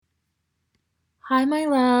Hi, my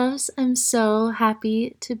loves. I'm so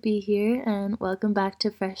happy to be here and welcome back to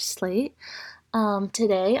Fresh Slate.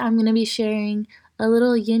 Today, I'm going to be sharing a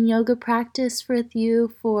little yin yoga practice with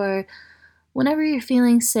you for whenever you're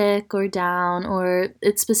feeling sick or down, or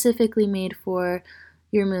it's specifically made for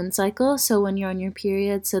your moon cycle, so when you're on your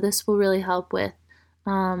period. So, this will really help with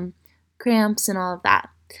um, cramps and all of that.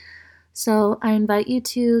 So I invite you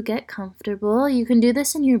to get comfortable. You can do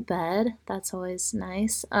this in your bed, that's always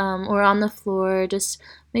nice, or on the floor. Just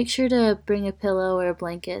make sure to bring a pillow or a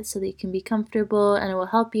blanket so that you can be comfortable, and it will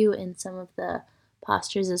help you in some of the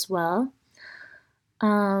postures as well.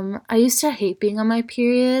 I used to hate being on my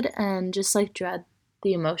period and just like dread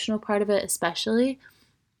the emotional part of it, especially.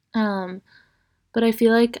 Um, but I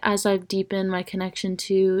feel like as I've deepened my connection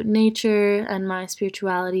to nature and my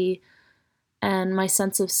spirituality, and my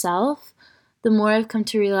sense of self, the more I've come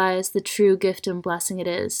to realize the true gift and blessing it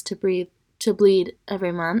is to bleed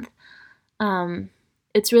every month. Um,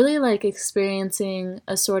 it's really like experiencing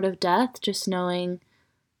a sort of death, just knowing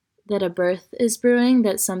that a birth is brewing,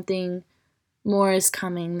 that something more is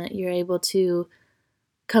coming, that you're able to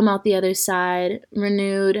come out the other side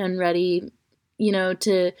renewed and ready,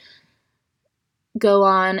 to go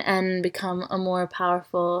on and become a more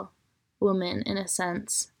powerful woman in a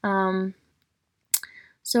sense.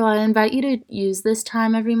 So I invite you to use this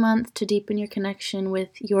time every month to deepen your connection with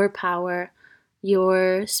your power,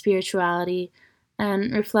 your spirituality,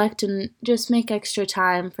 and reflect and just make extra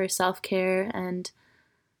time for self-care and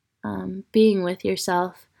being with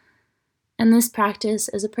yourself. And this practice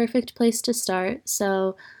is a perfect place to start.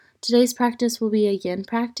 So today's practice will be a yin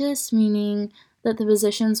practice, meaning that the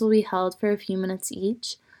positions will be held for a few minutes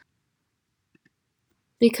each.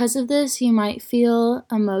 Because of this, you might feel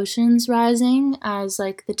emotions rising as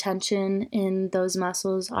like the tension in those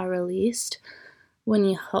muscles are released when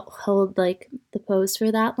you hold like the pose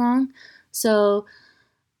for that long. So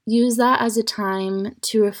use that as a time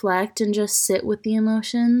to reflect and just sit with the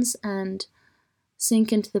emotions and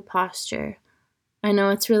sink into the posture. I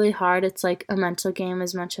know it's really hard. It's like a mental game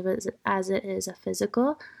as much of it as it is a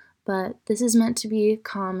physical, but this is meant to be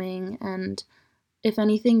calming, and if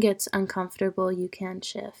anything gets uncomfortable, you can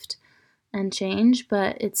shift and change,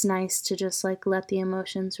 but it's nice to just like let the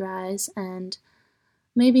emotions rise and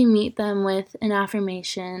maybe meet them with an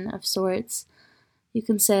affirmation of sorts. You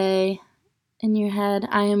can say in your head,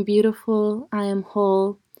 I am beautiful, I am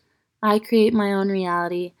whole, I create my own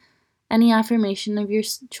reality. Any affirmation of your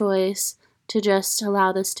choice to just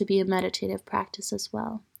allow this to be a meditative practice as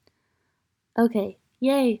well. Okay,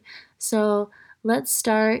 yay! So let's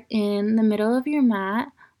start in the middle of your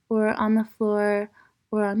mat or on the floor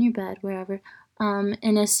or on your bed, wherever,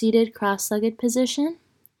 in a seated cross-legged position.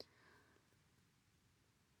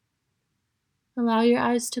 Allow your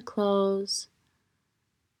eyes to close.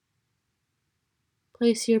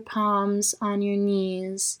 Place your palms on your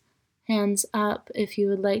knees, hands up if you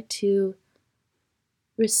would like to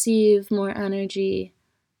receive more energy,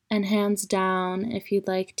 and hands down if you'd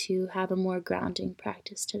like to have a more grounding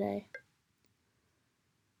practice today.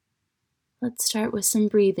 Let's start with some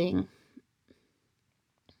breathing.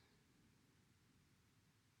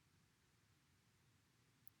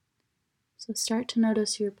 So start to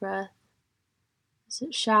notice your breath. Is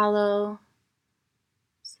it shallow?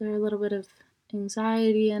 Is there a little bit of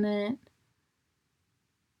anxiety in it?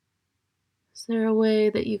 Is there a way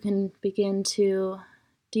that you can begin to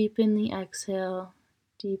deepen the exhale,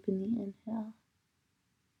 deepen the inhale?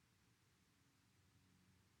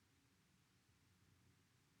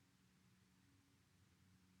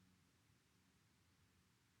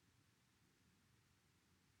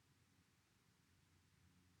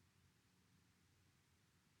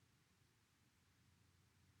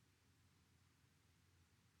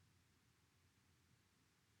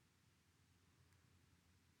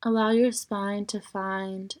 Allow your spine to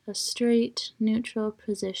find a straight, neutral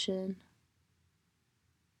position.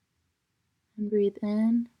 And breathe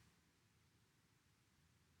in,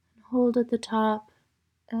 and hold at the top,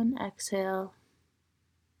 and exhale.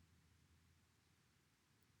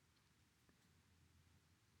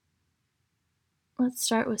 Let's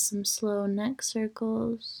start with some slow neck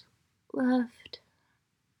circles. Left,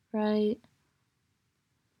 right.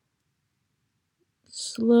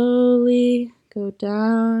 Slowly go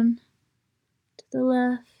down to the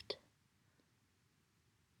left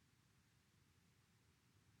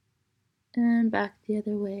and back the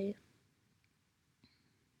other way.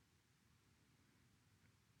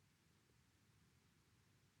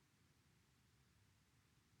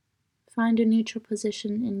 Find a neutral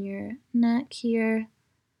position in your neck here.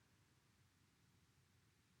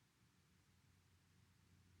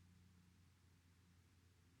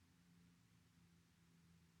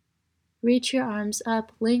 Reach your arms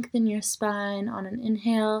up, lengthen your spine on an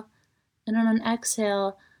inhale, and on an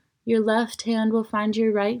exhale, your left hand will find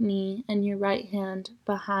your right knee and your right hand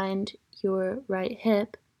behind your right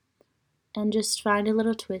hip. And just find a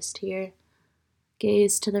little twist here.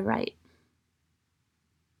 Gaze to the right.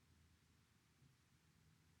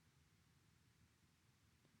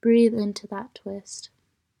 Breathe into that twist.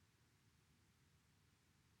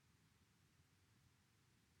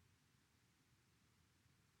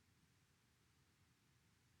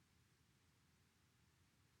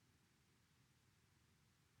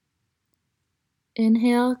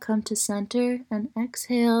 Inhale, come to center, and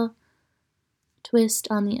exhale, twist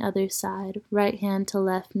on the other side. Right hand to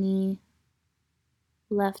left knee,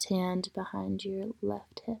 left hand behind your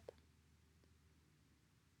left hip.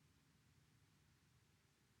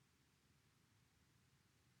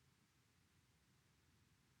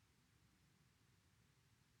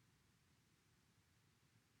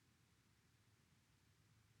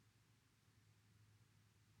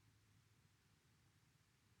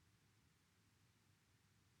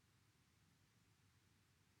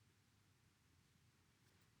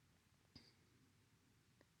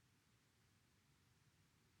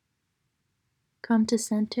 Come to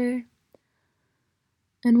center,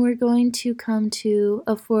 and we're going to come to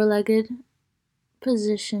a four-legged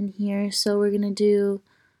position here. So we're going to do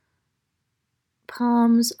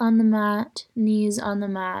palms on the mat, knees on the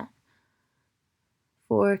mat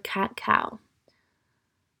for cat-cow.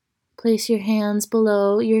 Place your hands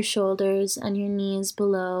below your shoulders and your knees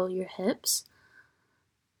below your hips.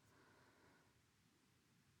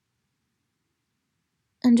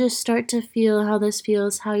 And just start to feel how this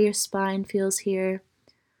feels, how your spine feels here.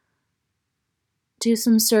 Do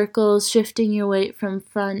some circles, shifting your weight from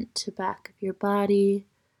front to back of your body.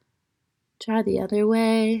 Try the other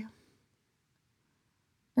way.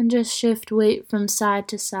 And just shift weight from side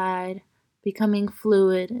to side, becoming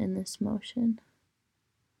fluid in this motion.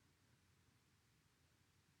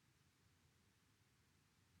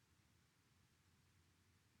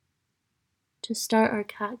 To start our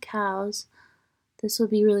cat-cows, this will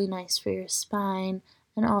be really nice for your spine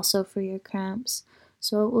and also for your cramps.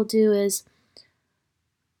 So what we'll do is,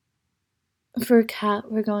 for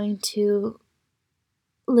cat, we're going to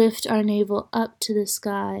lift our navel up to the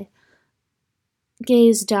sky,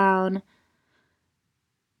 gaze down,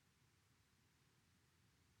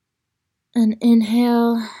 and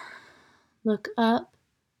inhale, look up,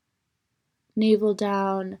 navel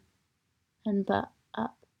down, and butt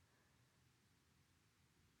up.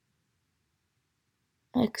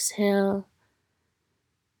 Exhale,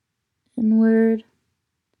 inward,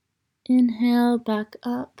 inhale, back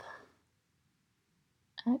up,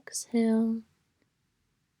 exhale,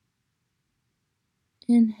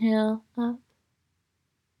 inhale, up,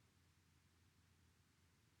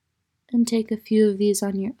 and take a few of these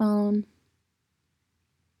on your own.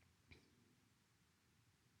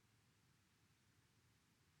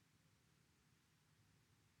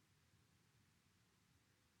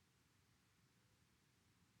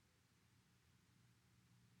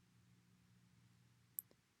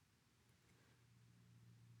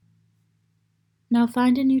 Now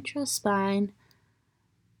find a neutral spine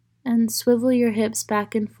and swivel your hips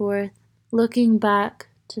back and forth, looking back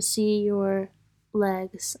to see your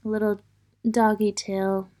legs, a little doggy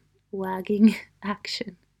tail wagging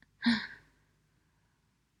action.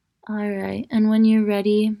 Alright, and when you're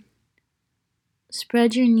ready,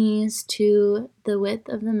 spread your knees to the width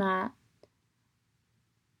of the mat.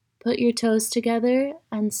 Put your toes together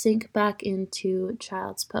and sink back into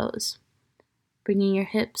child's pose, bringing your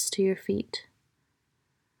hips to your feet.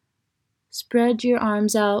 Spread your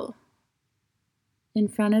arms out in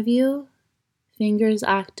front of you, fingers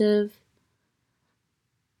active,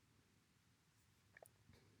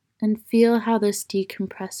 and feel how this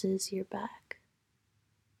decompresses your back.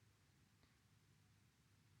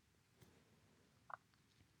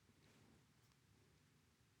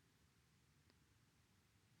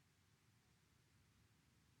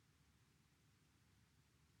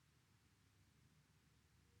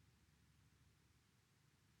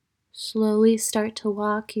 Slowly start to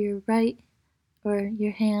walk your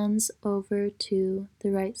hands over to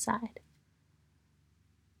the right side.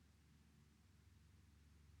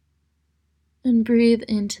 And breathe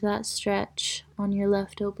into that stretch on your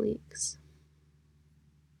left obliques.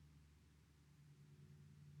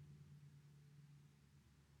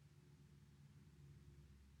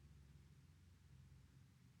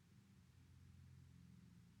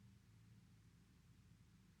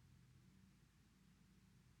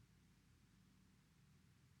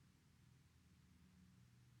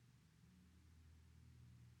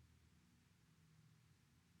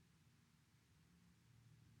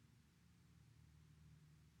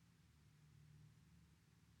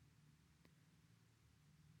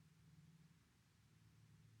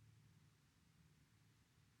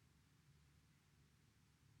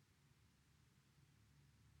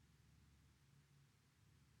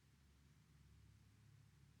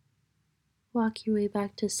 Walk your way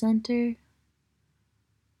back to center,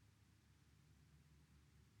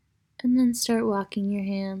 and then start walking your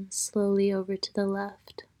hands slowly over to the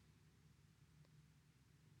left,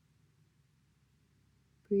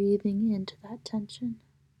 breathing into that tension.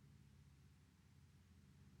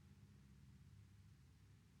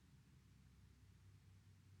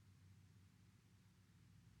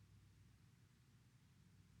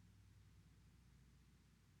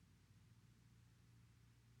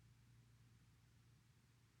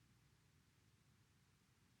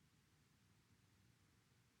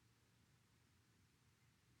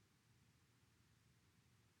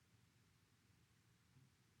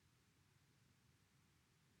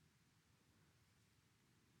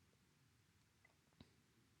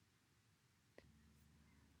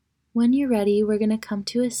 When you're ready, we're going to come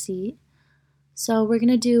to a seat. So we're going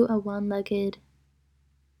to do a one-legged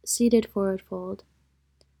seated forward fold.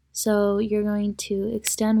 So you're going to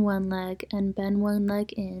extend one leg and bend one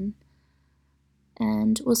leg in.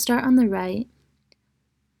 And we'll start on the right.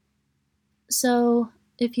 So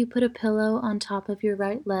if you put a pillow on top of your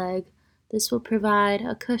right leg, this will provide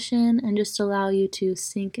a cushion and just allow you to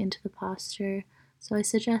sink into the posture. So I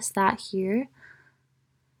suggest that here.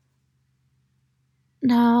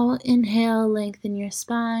 Now inhale, lengthen your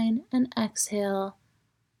spine, and exhale,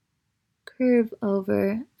 curve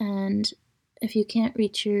over. And if you can't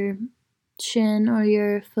reach your shin or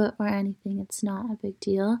your foot or anything, it's not a big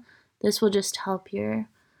deal. This will just help your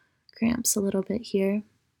cramps a little bit here.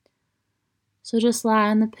 So just lie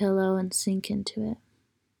on the pillow and sink into it.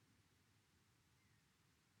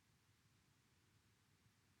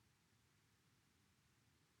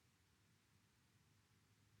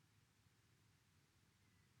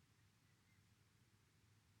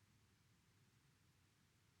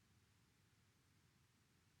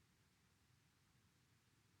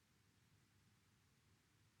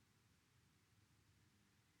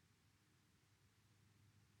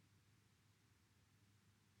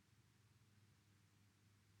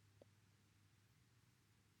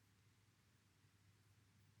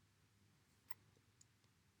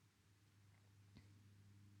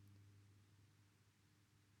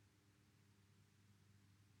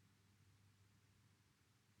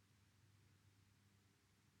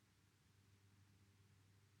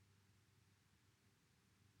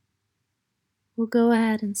 We'll go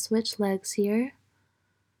ahead and switch legs here.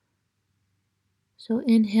 So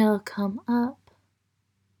inhale, come up,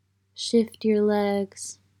 shift your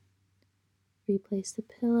legs, replace the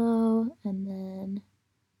pillow, and then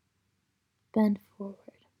bend forward.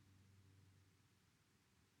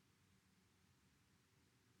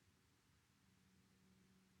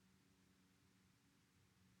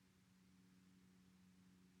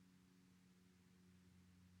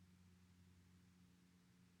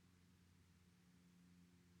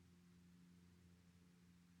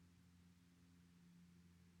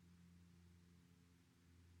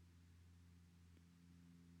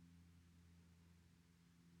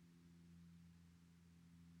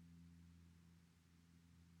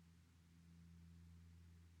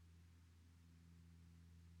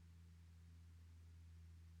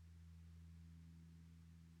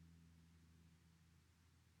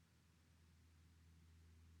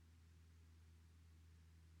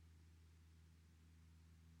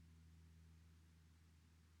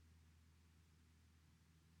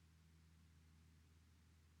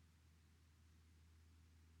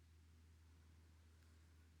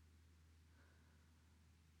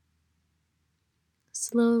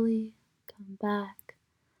 Slowly come back.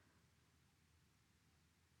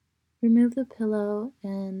 Remove the pillow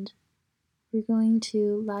and we're going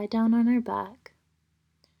to lie down on our back.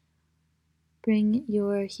 Bring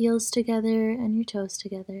your heels together and your toes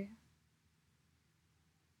together.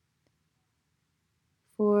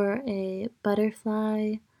 For a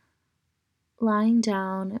butterfly, lying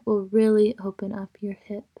down, it will really open up your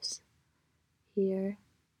hips here.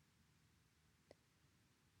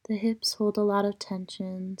 The hips hold a lot of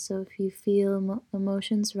tension, so if you feel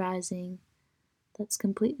emotions rising, that's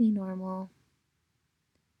completely normal.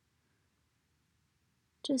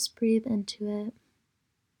 Just breathe into it.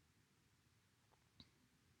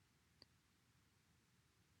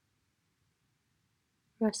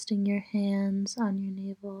 Resting your hands on your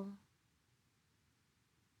navel.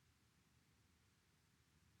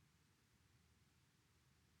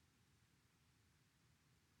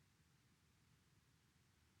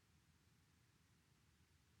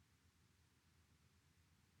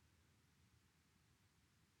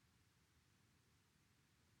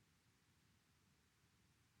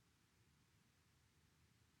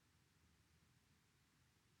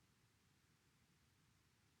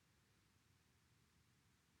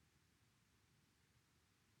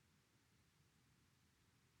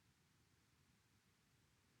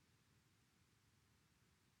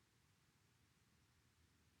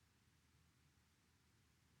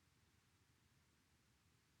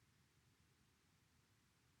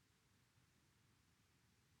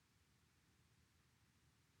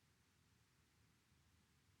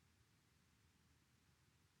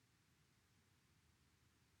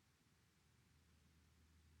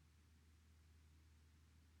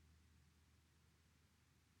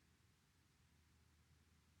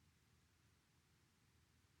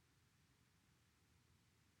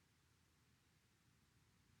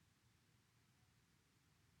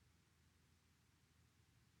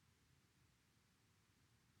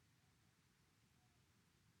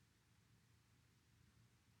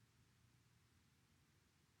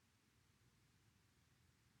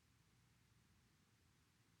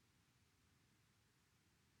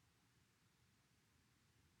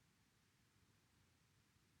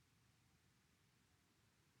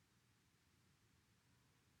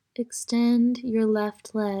 Extend your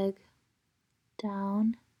left leg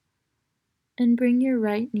down and bring your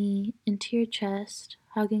right knee into your chest,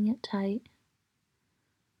 hugging it tight.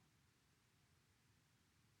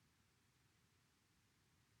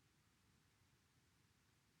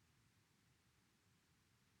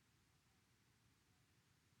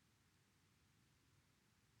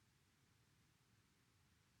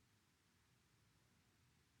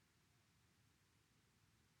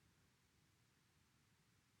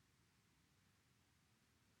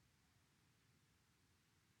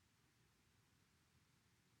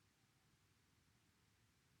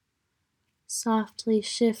 Softly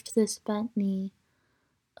shift this bent knee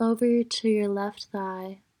over to your left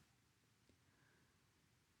thigh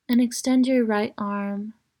and extend your right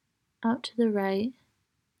arm out to the right,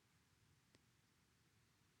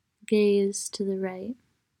 gaze to the right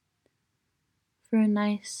for a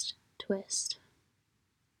nice twist.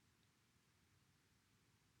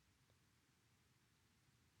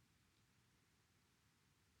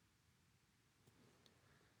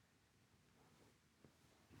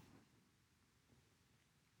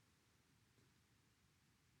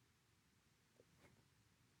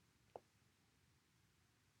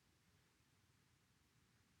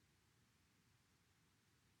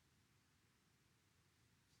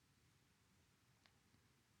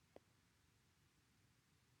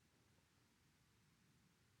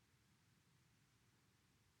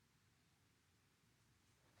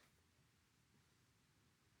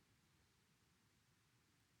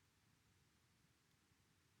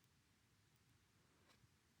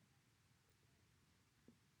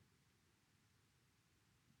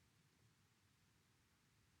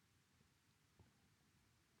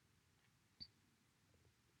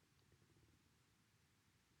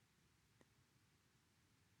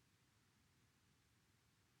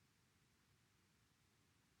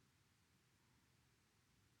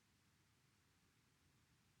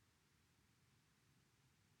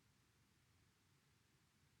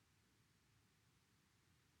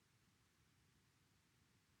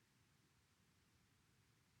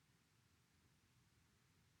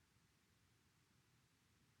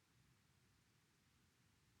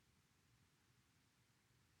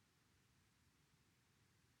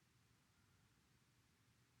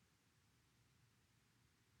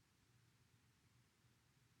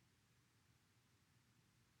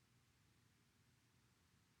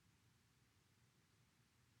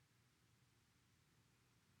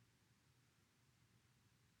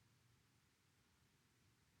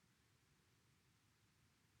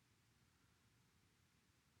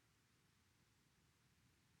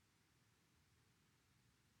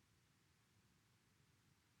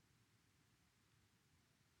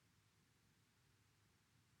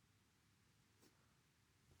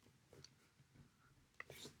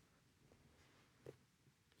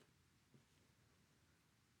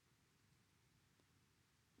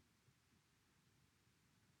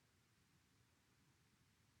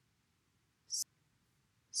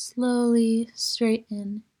 Slowly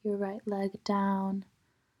straighten your right leg down,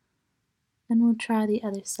 and we'll try the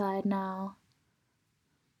other side now.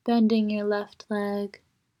 Bending your left leg,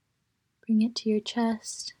 bring it to your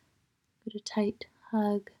chest, give it a tight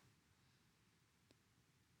hug.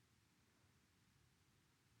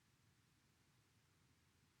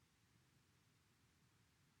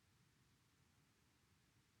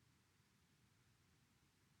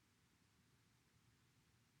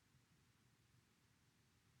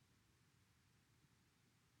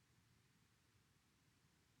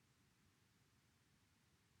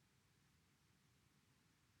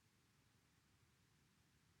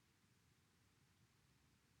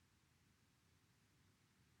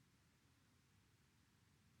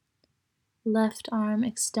 Left arm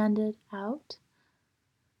extended out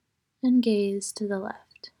and gaze to the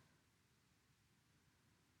left.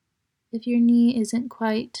 If your knee isn't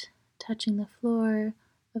quite touching the floor,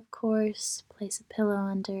 of course, place a pillow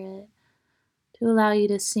under it to allow you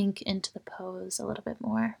to sink into the pose a little bit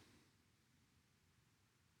more.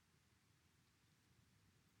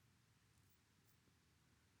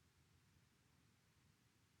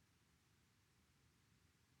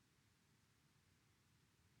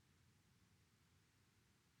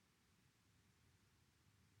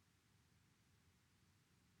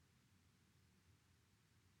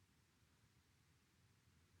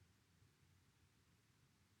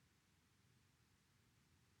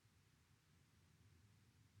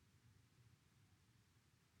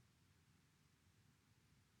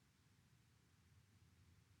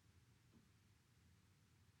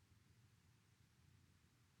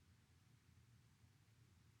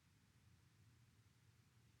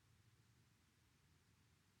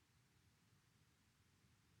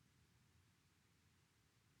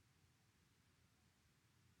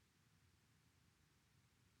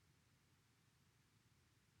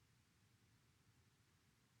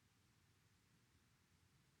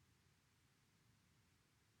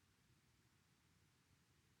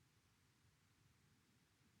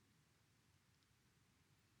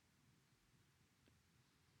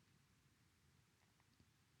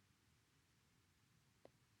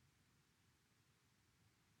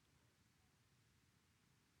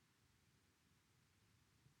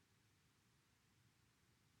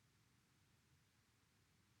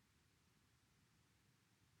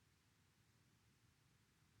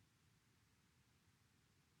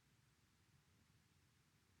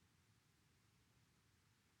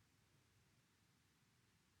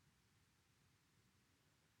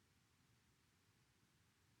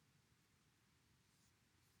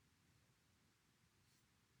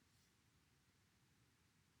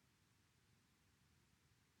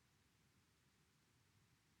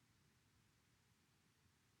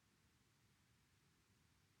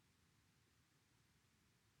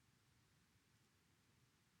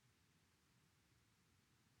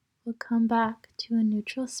 We'll come back to a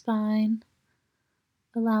neutral spine,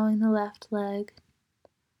 allowing the left leg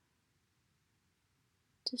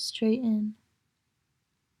to straighten.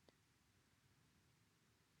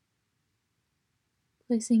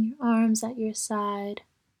 Placing your arms at your side,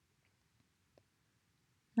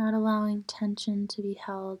 not allowing tension to be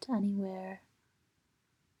held anywhere.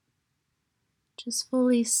 Just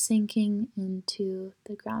fully sinking into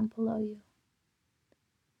the ground below you.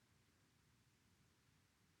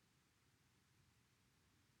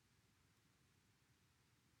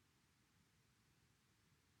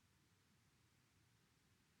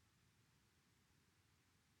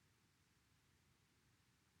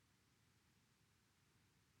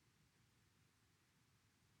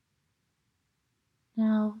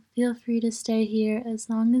 Now, feel free to stay here as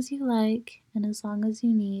long as you like and as long as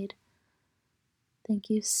you need. Thank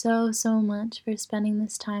you so, so much for spending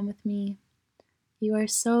this time with me. You are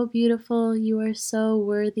so beautiful. You are so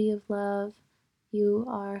worthy of love. You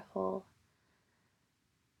are whole.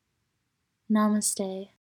 Namaste.